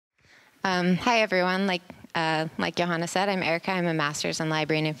Hi, everyone. Like Johanna said, I'm Erika. I'm a master's in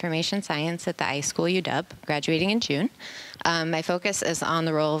library and information science at the iSchool UW, graduating in June. My focus is on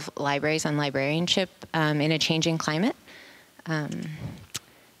the role of libraries and librarianship in a changing climate.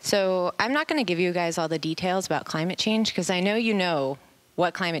 So I'm not going to give you guys all the details about climate change because I know you know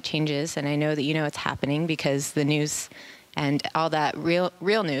what climate change is, and I know that you know it's happening because the news and all that real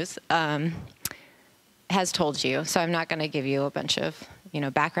news has told you. So I'm not going to give you a bunch of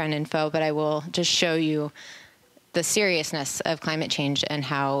background info, but I will just show you the seriousness of climate change and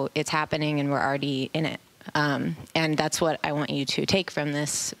how it's happening, and we're already in it. And that's what I want you to take from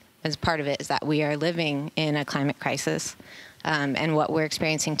this as part of it, is that we are living in a climate crisis, and what we're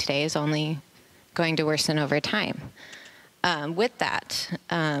experiencing today is only going to worsen over time. With that,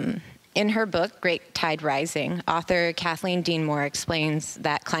 in her book, Great Tide Rising, author Kathleen Dean Moore explains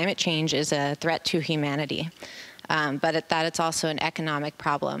that climate change is a threat to humanity. But that it's also an economic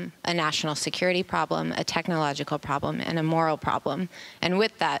problem, a national security problem, a technological problem, and a moral problem. And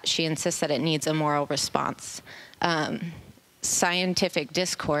with that, she insists that it needs a moral response. Scientific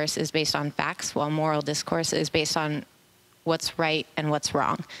discourse is based on facts, while moral discourse is based on what's right and what's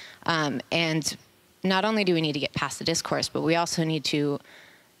wrong. And not only do we need to get past the discourse, but we also need to,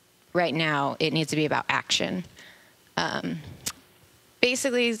 right now, it needs to be about action.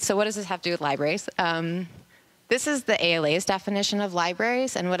 Basically, so what does this have to do with libraries? This is the ALA's definition of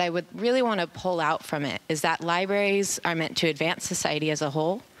libraries, and what I would really want to pull out from it is that libraries are meant to advance society as a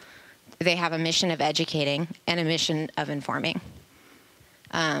whole. They have a mission of educating and a mission of informing.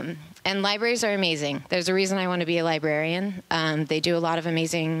 And libraries are amazing. There's a reason I want to be a librarian. They do a lot of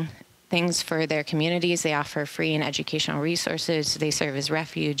amazing things for their communities. They offer free and educational resources. They serve as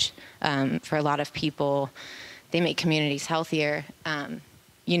refuge for a lot of people. They make communities healthier.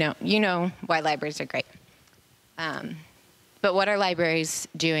 You know why libraries are great. But what are libraries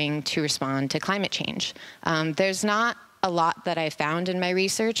doing to respond to climate change? There's not a lot that I found in my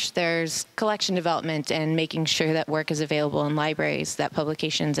research. There's collection development and making sure that work is available in libraries, that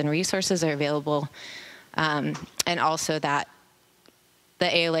publications and resources are available, and also that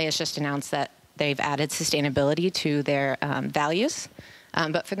the ALA has just announced that they've added sustainability to their values.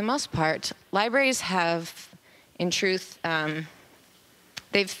 But for the most part, libraries have, in truth,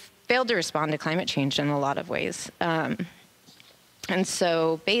 they've failed to respond to climate change in a lot of ways. And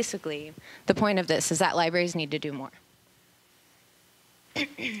so basically, the point of this is that libraries need to do more.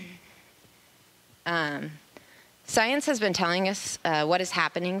 Science has been telling us what is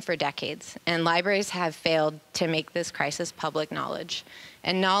happening for decades, and libraries have failed to make this crisis public knowledge.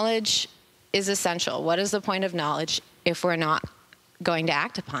 And knowledge is essential. What is the point of knowledge if we're not going to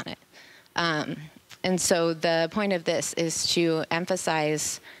act upon it? And so the point of this is to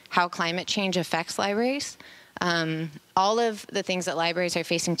emphasize how climate change affects libraries. All of the things that libraries are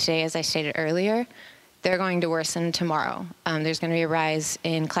facing today, as I stated earlier, they're going to worsen tomorrow. There's going to be a rise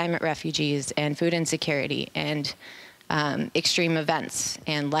in climate refugees and food insecurity and extreme events.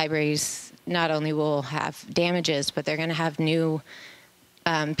 And libraries not only will have damages, but they're going to have new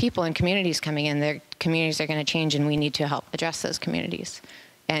people and communities coming in. Their communities are going to change, and we need to help address those communities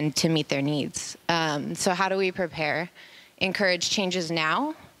and to meet their needs. So how do we prepare? Encourage changes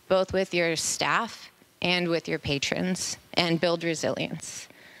now, both with your staff and with your patrons, and build resilience.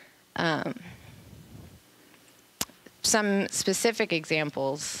 Some specific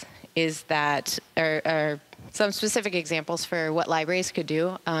examples is that, or some specific examples for what libraries could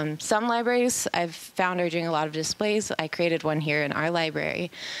do. Some libraries I've found are doing a lot of displays. I created one here in our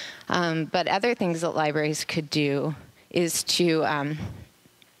library. But other things that libraries could do is to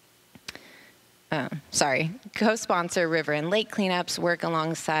co-sponsor river and lake cleanups, work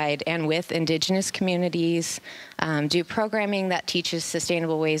alongside and with indigenous communities, do programming that teaches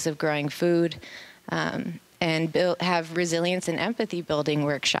sustainable ways of growing food, and have resilience and empathy building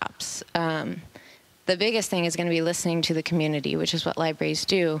workshops. The biggest thing is going to be listening to the community, which is what libraries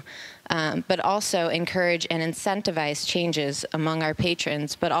do, but also encourage and incentivize changes among our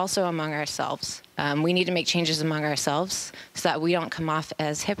patrons, but also among ourselves. We need to make changes among ourselves so that we don't come off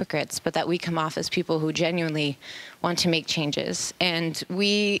as hypocrites, but that we come off as people who genuinely want to make changes. And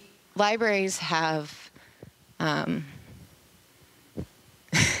libraries have,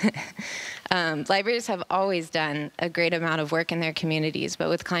 libraries have always done a great amount of work in their communities, but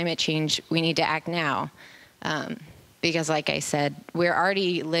with climate change, we need to act now. Because like I said, we're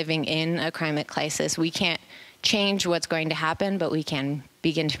already living in a climate crisis. We can't change what's going to happen, but we can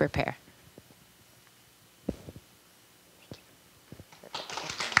begin to prepare.